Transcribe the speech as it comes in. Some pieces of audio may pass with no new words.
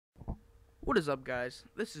What is up, guys?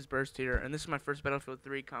 This is Burst here, and this is my first Battlefield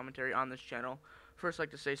 3 commentary on this channel. First, I'd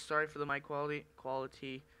like to say sorry for the mic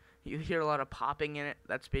quality. You hear a lot of popping in it.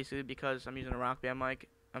 That's basically because I'm using a Rock Band mic.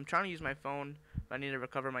 I'm trying to use my phone, but I need to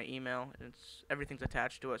recover my email, and everything's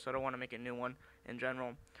attached to it, so I don't want to make a new one in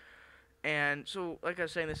general. And so, like I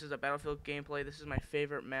was saying, this is a Battlefield gameplay. This is my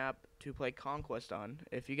favorite map to play Conquest on.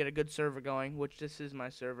 If you get a good server going, which this is my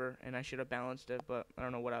server, and I should have balanced it, but I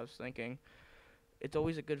don't know what I was thinking. It's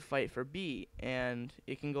always a good fight for B, and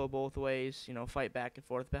it can go both ways. Fight back and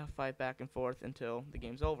forth, fight back and forth until the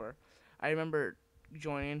game's over. I remember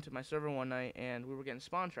joining into my server one night, and we were getting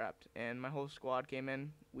spawn trapped, and my whole squad came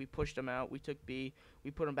in. We pushed them out. We took B.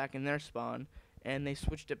 We put them back in their spawn, and they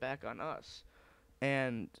switched it back on us.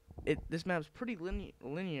 And this map's pretty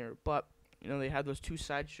linear, but they have those two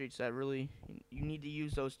side streets that really you need to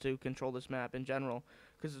use those to control this map in general,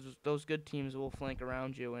 because those good teams will flank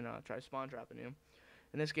around you and try spawn trapping you.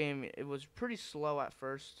 In this game, it was pretty slow at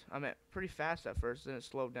first. Pretty fast at first, then it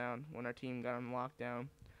slowed down when our team got on lockdown.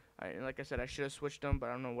 Like I said, I should have switched them, but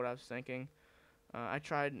I don't know what I was thinking. I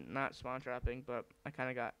tried not spawn trapping, but I kind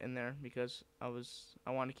of got in there because I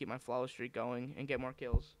wanted to keep my flawless streak going and get more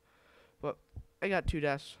kills. But I got 2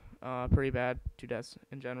 deaths, pretty bad, 2 deaths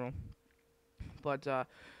in general. But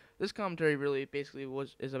this commentary really basically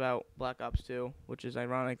is about Black Ops 2, which is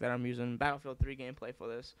ironic that I'm using Battlefield 3 gameplay for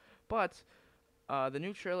this. But the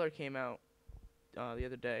new trailer came out the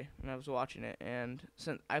other day, and I was watching it. And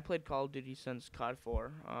since I played Call of Duty since COD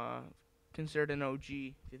 4, considered an OG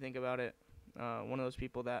if you think about it. One of those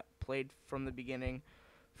people that played from the beginning,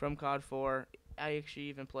 from COD 4. I actually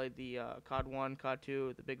even played the COD 1, COD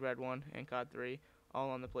 2, the big red one, and COD 3, all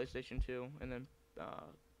on the PlayStation 2, and then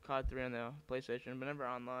COD 3 on the PlayStation, but never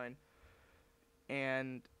online.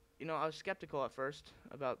 And I was skeptical at first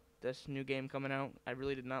about this new game coming out. I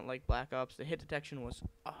really did not like Black Ops. The hit detection it was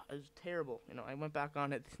terrible. I went back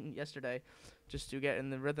on it yesterday just to get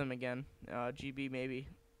in the rhythm again. GB maybe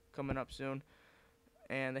coming up soon.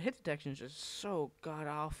 And the hit detection is just so god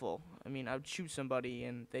awful. I mean, I would shoot somebody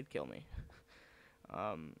and they'd kill me.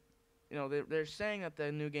 They're saying that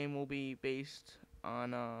the new game will be based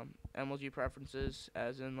on MLG preferences,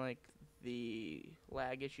 as in like the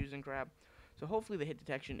lag issues and crap. So hopefully the hit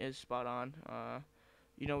detection is spot on.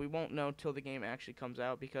 We won't know till the game actually comes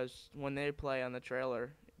out, because when they play on the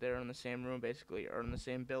trailer, they're in the same room basically, or in the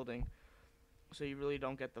same building. So you really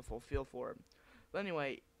don't get the full feel for it. But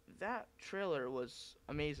anyway, that trailer was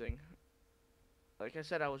amazing. Like I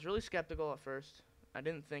said, I was really skeptical at first. I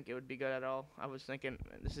didn't think it would be good at all. I was thinking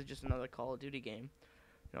this is just another Call of Duty game.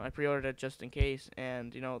 I pre-ordered it just in case,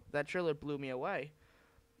 and that trailer blew me away.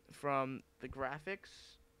 From the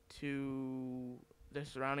graphics to the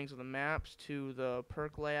surroundings of the maps to the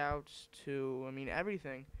perk layouts to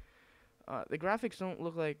everything. The graphics don't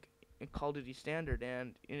look like a Call of Duty standard,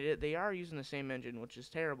 and they are using the same engine, which is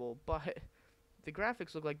terrible. But the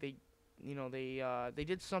graphics look like they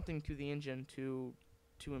did something to the engine to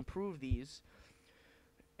improve these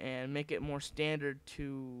and make it more standard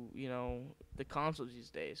to the consoles these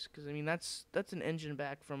days. Because that's an engine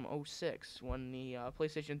back from '06 when the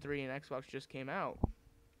PlayStation 3 and Xbox just came out.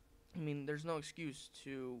 There's no excuse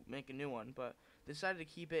to make a new one, but they decided to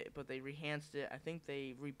keep it, but they enhanced it. I think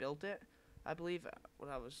they rebuilt it, I believe, what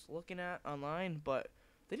I was looking at online, but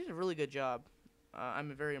they did a really good job.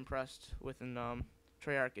 I'm very impressed with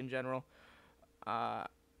Treyarch in general. I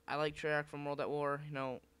like Treyarch from World at War.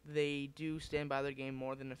 They do stand by their game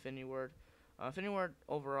more than Infinity Ward. Infinity Ward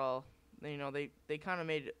overall, they kind of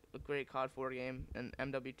made a great COD 4 game, and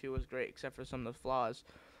MW2 was great except for some of the flaws.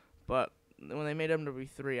 But when they made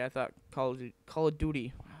MW3, I thought Call of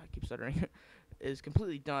Duty, I keep stuttering, is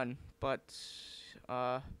completely done. But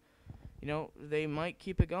they might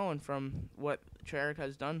keep it going from what Treyarch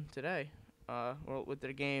has done today, or with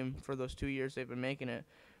their game for those 2 years they've been making it.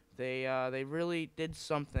 They really did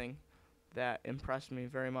something that impressed me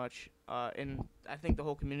very much, and I think the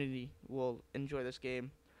whole community will enjoy this game.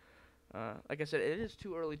 Like I said, it is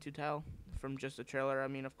too early to tell from just the trailer.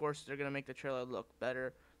 Of course, they're going to make the trailer look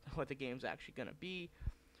better than what the game's actually going to be,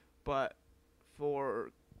 but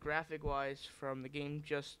for graphic-wise, from the game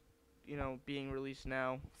just, being released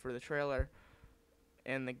now for the trailer,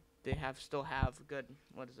 and they still have good,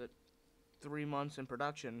 3 months in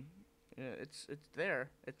production, it's there.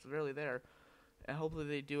 It's really there. And hopefully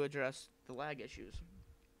they do address the lag issues.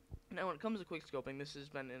 Now, when it comes to quickscoping, this has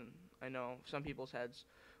been in, I know, some people's heads,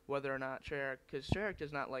 whether or not because Treyarch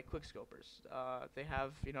does not like quickscopers. They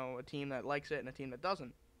have, a team that likes it and a team that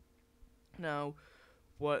doesn't. Now,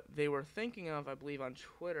 what they were thinking of, I believe, on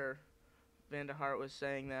Twitter, Vandehart was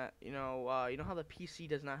saying that, you know how the PC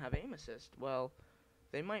does not have aim assist? Well,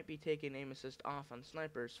 they might be taking aim assist off on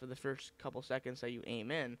snipers for the first couple seconds that you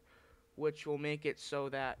aim in, which will make it so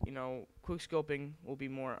that, quickscoping will be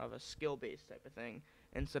more of a skill-based type of thing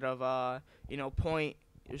instead of, point,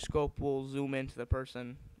 your scope will zoom into the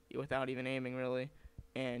person without even aiming really,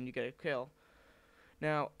 and you get a kill.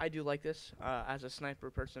 Now, I do like this. As a sniper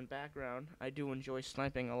person background, I do enjoy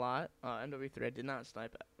sniping a lot. MW3, I did not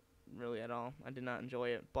snipe really at all. I did not enjoy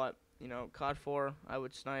it. But, COD 4, I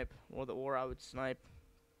would snipe. Or the War, I would snipe.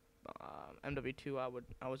 MW2,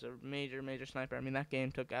 I was a major, major sniper. I mean, that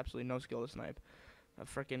game took absolutely no skill to snipe. A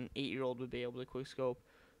freaking 8-year-old would be able to quick scope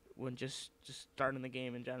when just starting the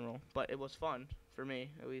game in general. But it was fun, for me,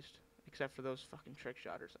 at least. Except for those fucking trick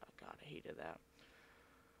shotters. Oh, God, I hated that.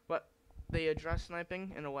 But they address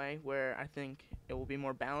sniping in a way where I think it will be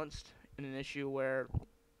more balanced in an issue where,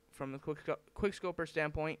 from the quickscoper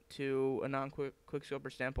standpoint to a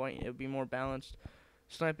non-quickscoper standpoint, it will be more balanced.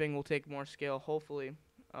 Sniping will take more skill, hopefully.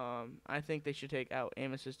 I think they should take out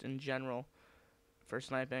aim assist in general for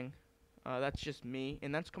sniping. That's just me,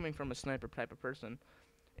 and that's coming from a sniper type of person.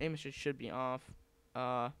 Aim assist should be off.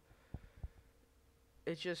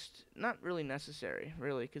 It's just not really necessary,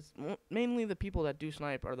 really, because mainly the people that do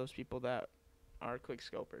snipe are those people that are quick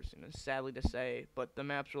scopers. Sadly to say, but the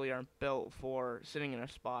maps really aren't built for sitting in a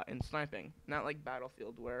spot and sniping. Not like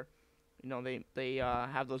Battlefield, where they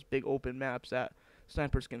have those big open maps that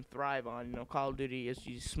snipers can thrive on. Call of Duty is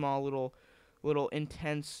these small little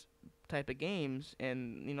intense type of games,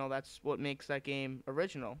 and that's what makes that game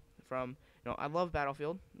original. I love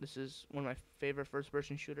Battlefield. This is one of my favorite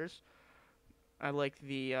first-person shooters. I like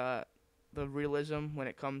the realism when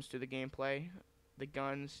it comes to the gameplay, the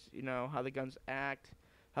guns, how the guns act,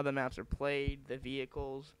 how the maps are played, the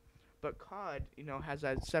vehicles. But COD, has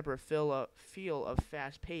that separate feel of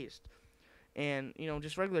fast-paced, and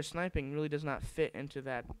just regular sniping really does not fit into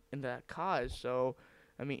that cause. So,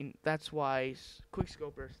 I mean, that's why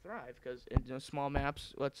quickscopers thrive, because in small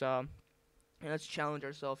maps, let's challenge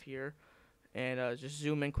ourselves here, and just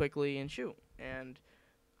zoom in quickly and shoot. And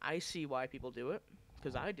I see why people do it,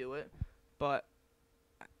 because I do it, but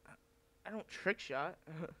I don't trick shot.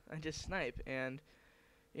 I just snipe, and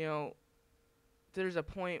there's a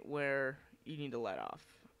point where you need to let off.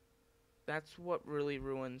 That's what really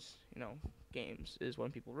ruins, games, is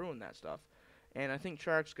when people ruin that stuff. And I think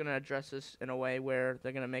Treyarch's gonna address this in a way where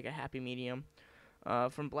they're gonna make a happy medium.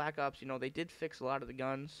 From Black Ops, they did fix a lot of the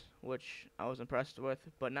guns, which I was impressed with,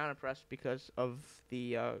 but not impressed because of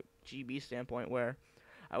the GB standpoint, where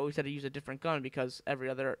I always had to use a different gun because every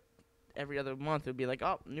other month it would be like,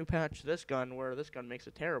 oh, new patch to this gun, where this gun makes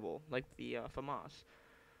it terrible, like the FAMAS.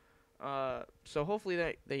 So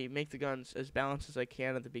hopefully they make the guns as balanced as they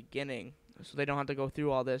can at the beginning, so they don't have to go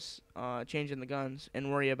through all this changing the guns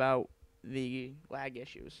and worry about the lag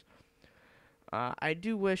issues. I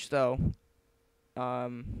do wish, though,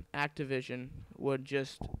 Activision would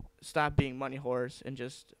just stop being money whores and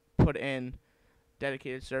just put in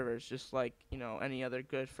dedicated servers, just like any other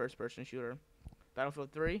good first-person shooter.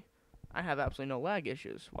 Battlefield 3, I have absolutely no lag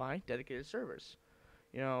issues. Why? Dedicated servers.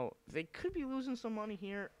 They could be losing some money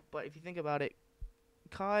here, but if you think about it,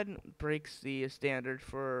 COD breaks the standard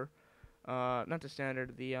for, not the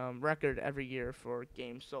standard, the record every year for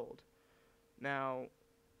games sold. Now,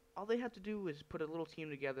 all they have to do is put a little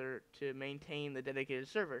team together to maintain the dedicated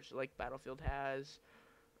servers, like Battlefield has,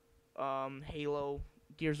 Halo,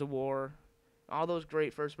 Gears of War, all those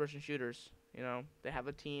great first-person shooters. They have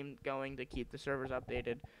a team going to keep the servers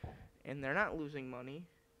updated, and they're not losing money.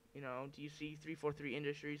 Do you see 343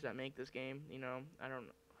 Industries that make this game? I don't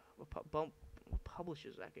know what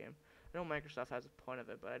publishes that game. I know Microsoft has a point of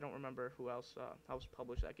it, but I don't remember who else helps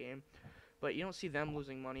publish that game. But you don't see them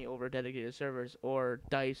losing money over dedicated servers, or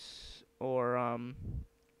DICE, or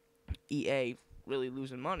EA really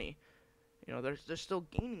losing money. They're still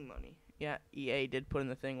gaining money. Yeah, EA did put in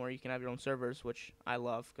the thing where you can have your own servers, which I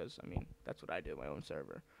love, because, I mean, that's what I do, my own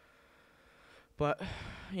server. But,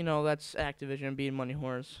 that's Activision being money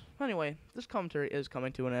whores. Anyway, this commentary is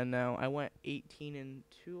coming to an end now. I went 18-2,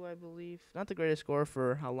 I believe. Not the greatest score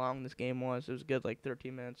for how long this game was. It was good, like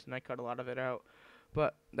 13 minutes, and I cut a lot of it out.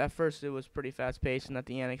 But at first, it was pretty fast-paced, and at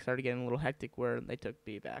the end, it started getting a little hectic where they took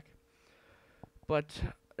B back. But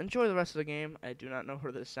enjoy the rest of the game. I do not know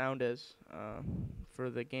where the sound is for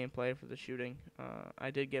the gameplay, for the shooting. I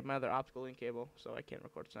did get my other optical link cable, so I can't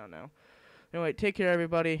record sound now. Anyway, take care,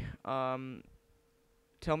 everybody.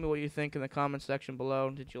 Tell me what you think in the comments section below.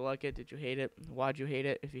 Did you like it? Did you hate it? Why'd you hate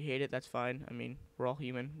it? If you hate it, that's fine. I mean, we're all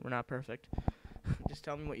human. We're not perfect. Just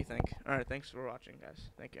tell me what you think. Alright, thanks for watching, guys.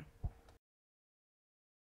 Thank you.